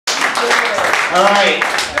All right.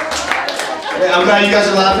 I'm glad you guys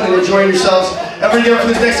are laughing and enjoying yourselves. Everybody give it for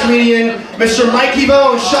this next comedian, Mr. Mikey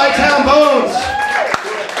Bones, Chi-Town Bones.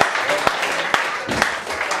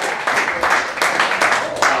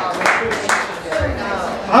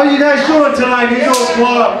 How you guys doing tonight, Eagles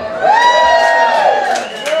Club?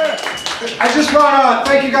 I just want to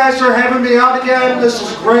thank you guys for having me out again. This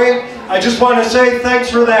is great. I just want to say thanks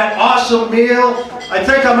for that awesome meal. I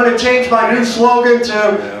think I'm going to change my new slogan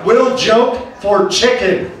to "Will Joke for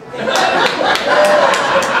Chicken." You're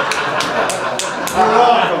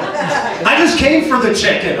welcome. I just came for the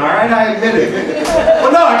chicken, all right? I admit it.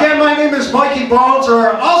 Well, no, again, my name is Mikey Bones,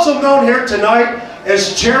 or also known here tonight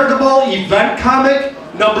as Charitable Event Comic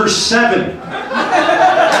number 7.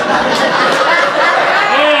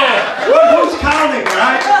 Well, who's counting,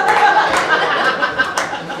 right?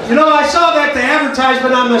 You know, I saw that the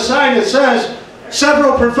advertisement on the sign that says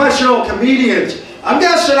several professional comedians. I'm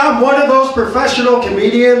guessing I'm one of those professional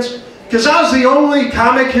comedians because I was the only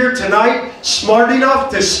comic here tonight smart enough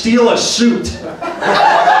to steal a suit.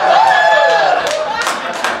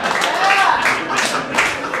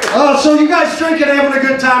 Oh, so you guys drinking, having a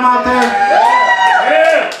good time out there?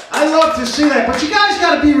 Yeah. I love to see that, but you guys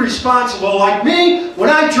got to be responsible. Like me, when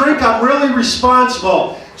I drink, I'm really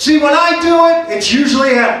responsible. See, when I do it, it's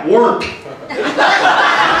usually at work.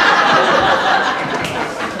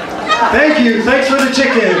 Thank you. Thanks for the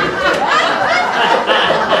chicken.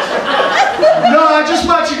 No, I just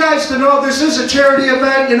want you guys to know this is a charity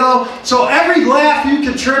event, you know, so every laugh you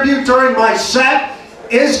contribute during my set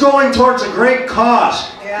is going towards a great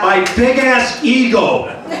cause. Yeah. My big-ass ego.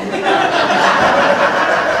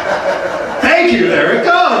 Thank you, there it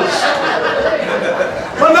goes.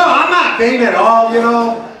 But no, I'm not vain at all, you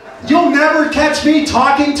know. You'll never catch me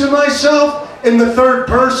talking to myself in the third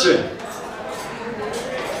person.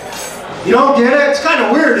 You don't get it? It's kind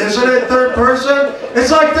of weird, isn't it, third person?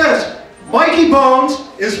 It's like this. Mikey Bones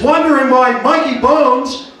is wondering why Mikey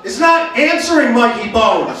Bones is not answering Mikey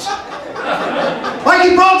Bones.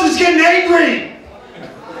 Mikey Bones is getting angry.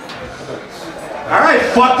 Alright,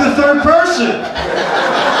 fuck the third person.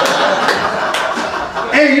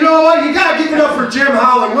 Hey, you know what? You gotta give it up for Jim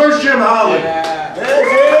Holland. Where's Jim Holland?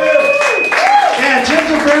 Yeah,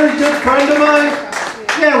 Jim's a very good friend of mine.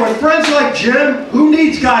 Yeah, with friends like Jim, who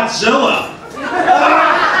needs Godzilla?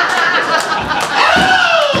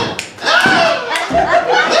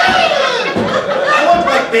 I look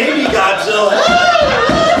like baby Godzilla.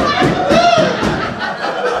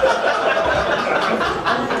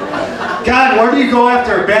 God, where do you go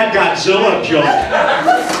after a bad Godzilla joke?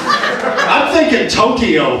 I'm thinking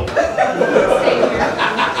Tokyo.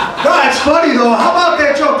 No, it's funny though. How about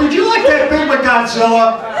that joke? Did you like that bit with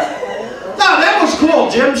Godzilla? No, that was cool.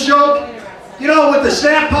 Jim's joke. You know, with the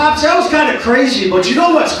snap pops, that was kind of crazy. But you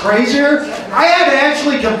know what's crazier? I had to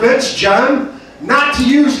actually convince John not to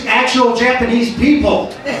use actual Japanese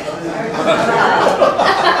people.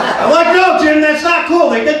 I'm like, no, Jim, that's not cool.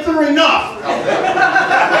 They get through enough.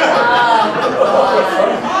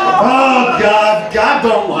 Oh, God. God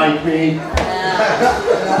don't like me.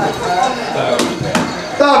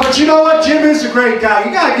 No, but you know what? Jim is a great guy.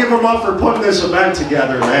 You got to give him up for putting this event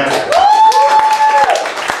together, man.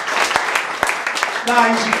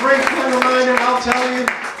 Nah, he's a great friend of mine, and I'll tell you,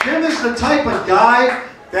 Jim is the type of guy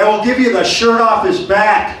that will give you the shirt off his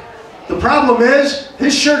back. The problem is,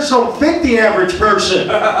 his shirts don't fit the average person.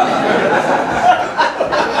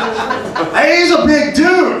 Hey, he's a big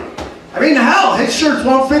dude. I mean, hell, his shirts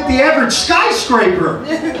won't fit the average skyscraper.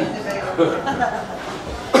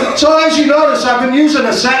 So as you notice, I've been using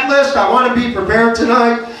a set list. I want to be prepared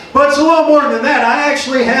tonight. But it's a little more than that. I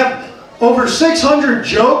actually have over 600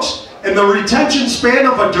 jokes in the retention span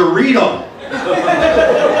of a Dorito.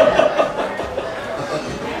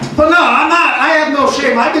 But no, I'm not. I have no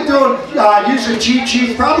shame. I've been doing using cheat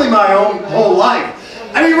sheets probably my whole life.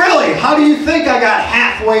 I mean, really, how do you think I got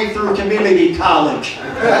halfway through community college?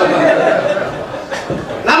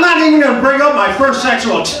 And I'm not even going to bring up my first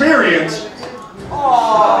sexual experience.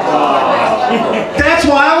 That's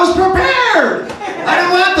why I was prepared. I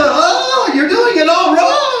didn't want the, oh, you're doing it all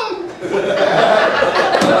wrong.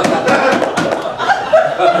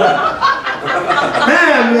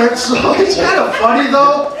 Man, it's kind of funny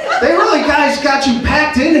though. They really guys got you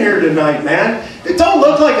packed in here tonight, man. It don't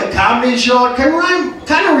look like a comedy show. It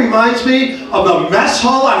kind of reminds me of the mess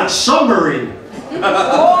hall on a submarine.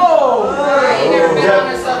 Oh! I ain't never been on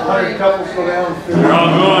a submarine. Couples go down. They're all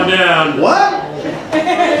going down. What?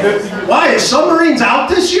 Why, is submarines out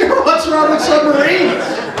this year? What's wrong with submarines?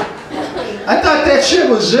 I thought that shit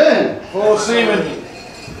was in. Full of semen.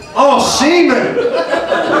 Oh, semen.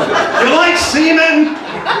 You like semen?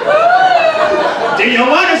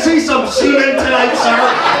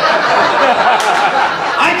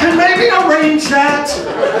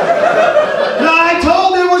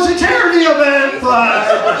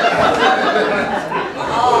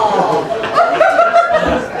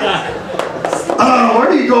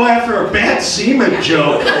 that semen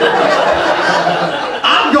joke.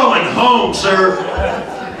 I'm going home, sir.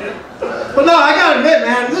 But no, I gotta admit,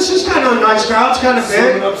 man, this is kind of a nice crowd. It's kind of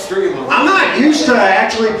big. I'm not used to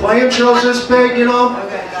actually playing shows this big, you know.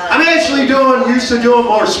 I'm actually used to doing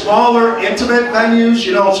more smaller, intimate venues,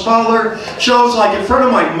 you know, smaller shows like in front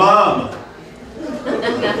of my mom.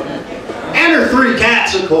 And her 3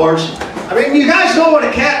 cats, of course. I mean, you guys know what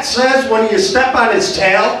a cat says when you step on its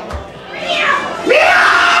tail? Meow! Meow!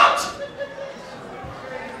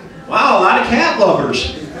 Wow, a lot of cat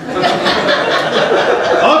lovers. Okay,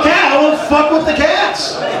 I won't fuck with the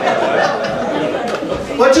cats.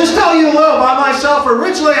 But just tell you a little about myself.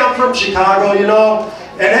 Originally, I'm from Chicago, you know.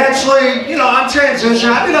 And actually, you know, I'm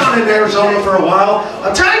transitioning. I've been out in Arizona for a while.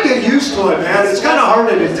 I'm trying to get used to it, man. It's kind of hard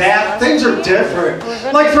to adapt. Things are different.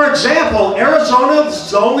 Like, for example, Arizona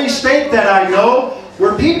is the only state that I know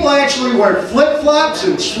where people actually wear flip-flops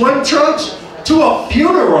and swim trunks to a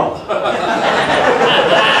funeral.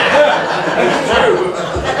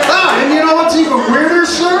 And you know what's even weirder,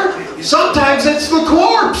 sir? Sometimes it's the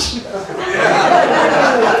corpse.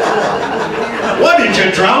 What, did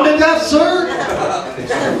you drown to death, sir?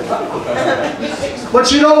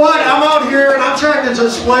 But you know what? I'm out here and I'm trying to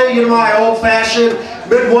display, you know, my old-fashioned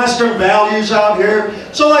Midwestern values out here.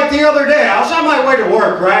 So like the other day, I was on my way to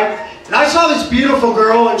work, right? And I saw this beautiful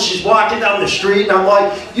girl and she's walking down the street and I'm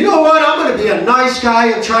like, you know what? I'm going to be a nice guy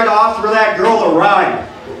and try to offer that girl a ride.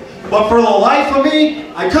 But for the life of me,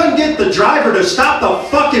 I couldn't get the driver to stop the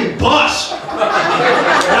fucking bus.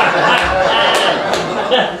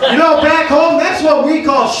 You know, back home, that's what we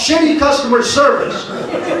call shitty customer service.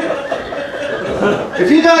 If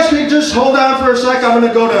you guys could just hold on for a sec, I'm going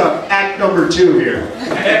to go to act number 2 here.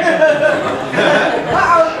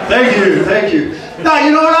 Thank you, thank you. Now,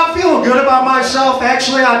 you know what? I'm feeling good about myself.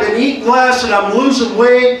 Actually, I've been eating less and I'm losing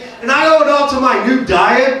weight. And I owe it all to my new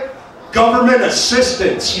diet. Government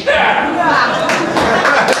assistance. Yeah.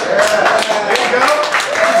 There you go.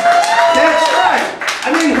 That's right. I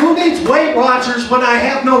mean, who needs Weight Watchers when I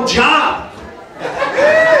have no job?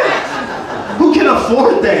 Who can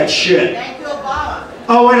afford that shit? Thank you, Obama.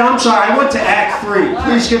 Oh, wait, I'm sorry. I went to Act 3.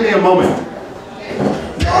 Please give me a moment.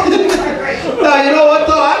 Now, you know what,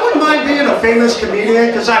 though? I wouldn't mind being a famous comedian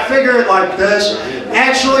because I figure it like this.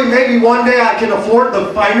 Actually, maybe one day I can afford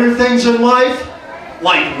the finer things in life.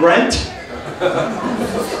 Like Rent?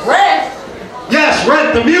 Rent? Yes,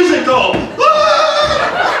 Rent, the musical!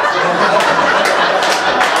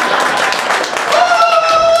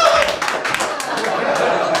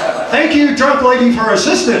 Thank you, drunk lady, for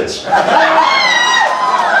assistance.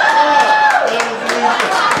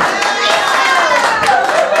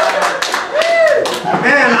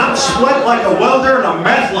 Man, I'm sweating like a welder in a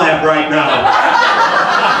meth lab right now.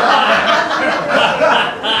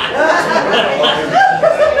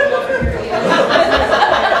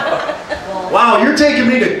 Wow, you're taking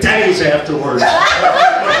me to Denny's afterwards. You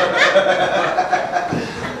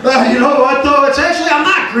know what, though? It's actually, I'm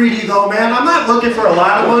not greedy, though, man. I'm not looking for a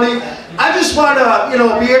lot of money. I just want to, you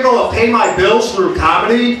know, be able to pay my bills through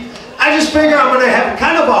comedy. I just figure I'm going to have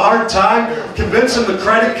kind of a hard time convincing the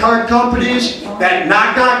credit card companies that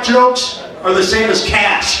knock-knock jokes are the same as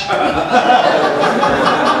cash.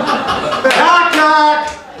 Knock-knock!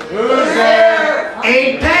 Who's there?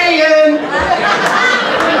 Ain't paying!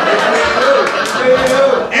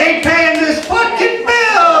 Ain't paying this fucking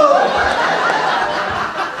bill!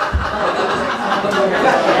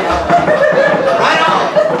 Right on!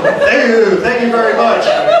 Thank you very much.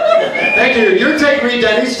 Thank you. You're taking me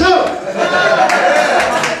Denny's too.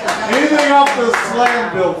 Anything off the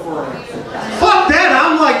slam bill for me? Fuck that!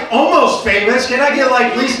 I'm like almost famous. Can I get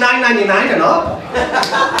like at least $9.99 and up?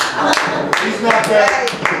 He's not that.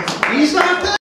 He's not that.